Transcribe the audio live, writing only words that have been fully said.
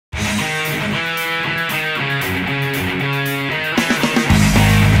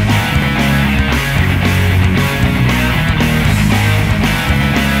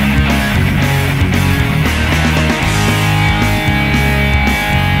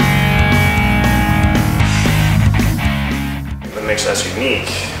makes us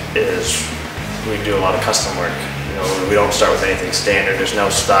unique is we do a lot of custom work. You know, we don't start with anything standard. There's no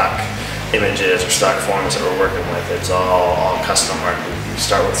stock images or stock forms that we're working with. It's all custom work. We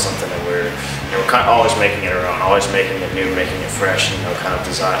start with something that we're kind of always making it our own, always making it new, making it fresh, and kind of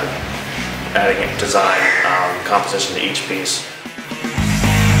adding design composition to each piece.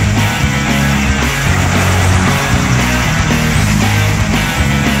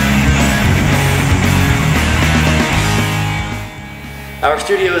 Our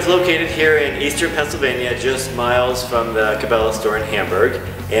studio is located here in eastern Pennsylvania, just miles from the Cabela store in Hamburg,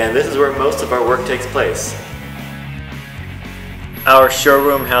 and this is where most of our work takes place. Our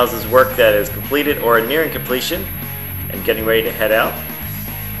showroom houses work that is completed or nearing completion and getting ready to head out.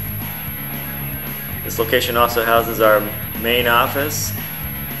 This location also houses our main office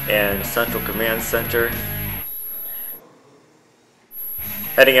and central command center.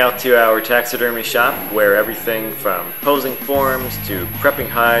 Heading out to our taxidermy shop where everything from posing forms to prepping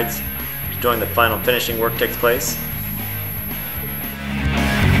hides to doing the final finishing work takes place.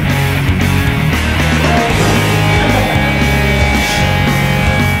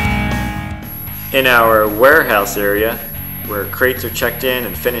 In our warehouse area, where crates are checked in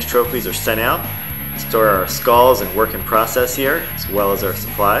and finished trophies are sent out, store our skulls and work in process here, as well as our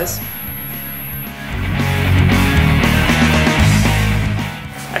supplies.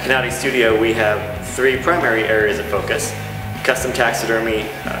 At Kanati Studio, we have three primary areas of focus: custom taxidermy,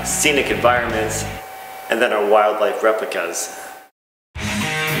 scenic environments, and then our wildlife replicas.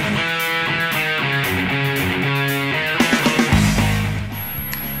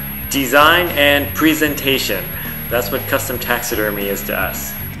 Design and presentation. That's what custom taxidermy is to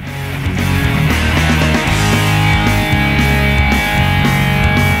us.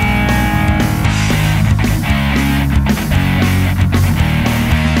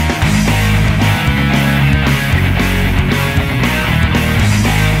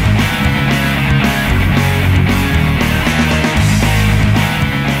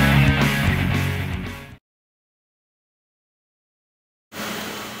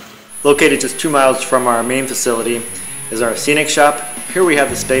 Located just 2 miles from our main facility is our scenic shop. Here we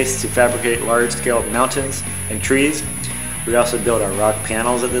have the space to fabricate large-scale mountains and trees. We also build our rock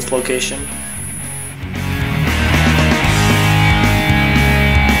panels at this location.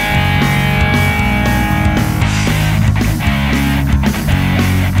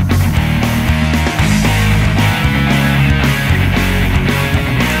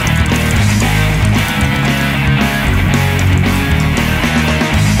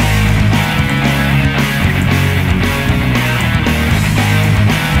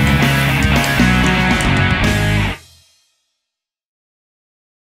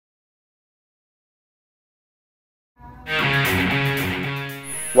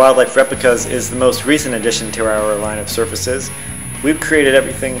 Wildlife Replicas is the most recent addition to our line of surfaces. We've created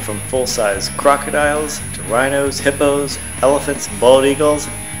everything from full-size crocodiles to rhinos, hippos, elephants, bald eagles,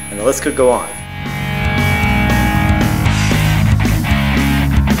 and the list could go on.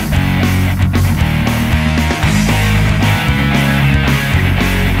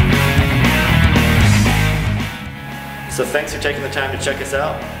 So thanks for taking the time to check us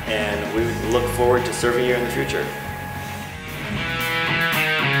out, and we look forward to serving you in the future.